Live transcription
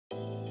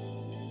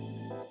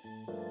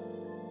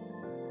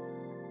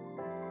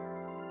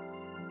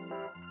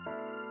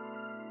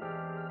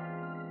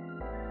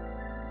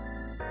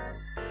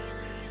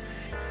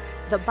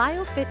The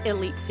BioFit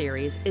Elite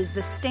series is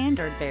the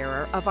standard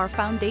bearer of our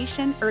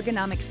foundation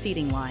ergonomic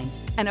seating line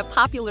and a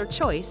popular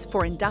choice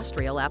for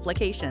industrial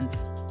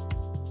applications.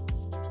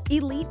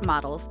 Elite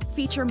models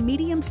feature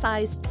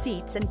medium-sized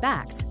seats and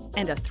backs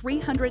and a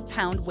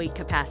 300-pound weight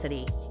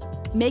capacity,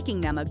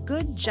 making them a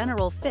good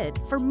general fit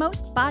for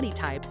most body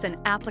types and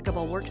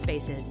applicable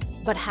workspaces,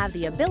 but have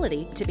the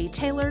ability to be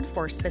tailored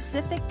for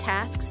specific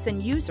tasks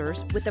and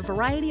users with a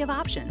variety of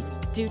options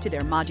due to their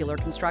modular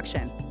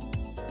construction.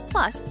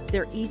 Plus,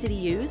 they're easy to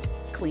use,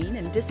 clean,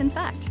 and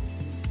disinfect.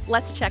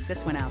 Let's check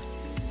this one out.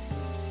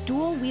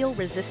 Dual wheel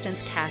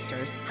resistance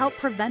casters help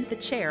prevent the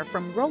chair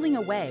from rolling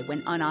away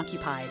when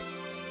unoccupied.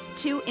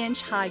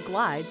 2-inch high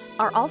glides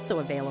are also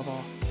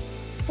available.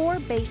 4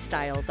 base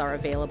styles are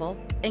available,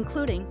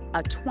 including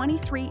a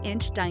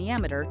 23-inch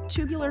diameter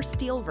tubular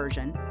steel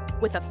version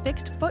with a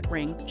fixed foot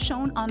ring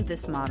shown on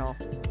this model.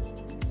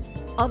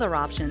 Other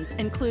options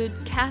include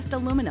cast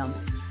aluminum,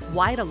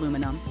 wide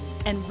aluminum,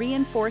 and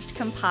reinforced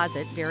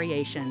composite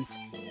variations.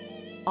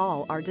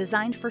 All are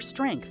designed for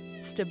strength,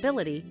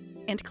 stability,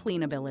 and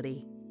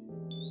cleanability.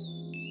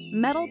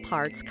 Metal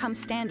parts come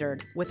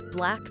standard with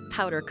black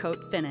powder coat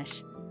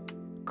finish.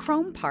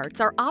 Chrome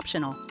parts are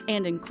optional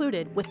and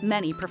included with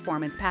many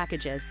performance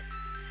packages.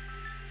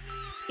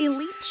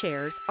 Elite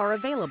chairs are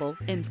available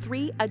in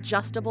 3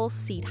 adjustable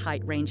seat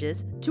height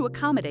ranges to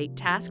accommodate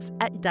tasks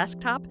at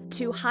desktop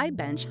to high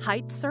bench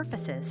height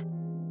surfaces.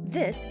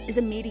 This is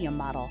a medium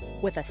model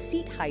with a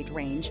seat height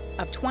range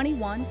of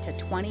 21 to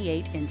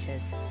 28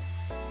 inches.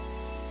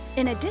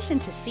 In addition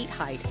to seat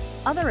height,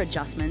 other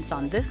adjustments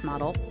on this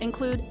model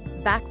include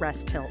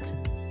backrest tilt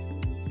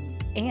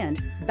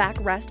and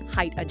backrest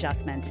height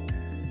adjustment.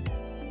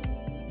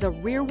 The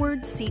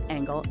rearward seat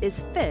angle is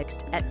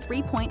fixed at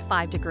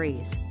 3.5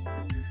 degrees.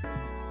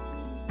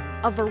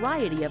 A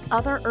variety of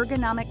other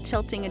ergonomic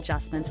tilting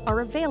adjustments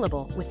are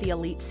available with the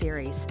Elite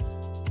series.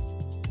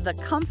 The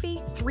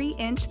comfy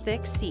 3-inch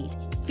thick seat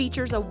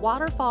features a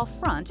waterfall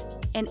front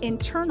and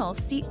internal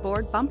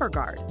seatboard bumper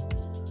guard,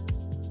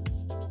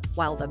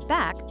 while the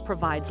back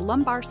provides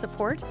lumbar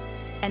support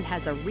and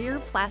has a rear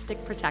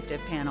plastic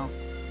protective panel.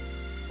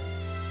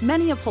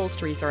 Many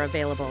upholsteries are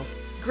available.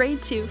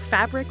 Grade 2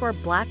 fabric or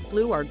black,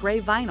 blue, or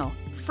gray vinyl,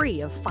 free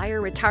of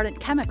fire-retardant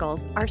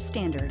chemicals, are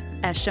standard,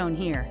 as shown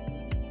here.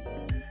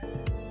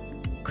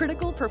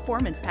 Critical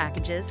performance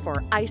packages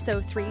for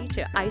ISO 3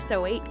 to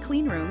ISO 8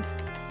 cleanrooms,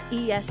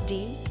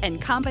 ESD,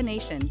 and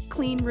combination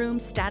clean room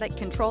static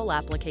control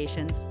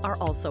applications are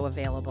also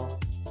available.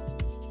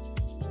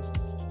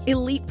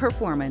 Elite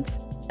performance,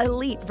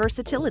 elite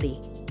versatility,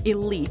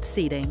 elite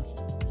seating.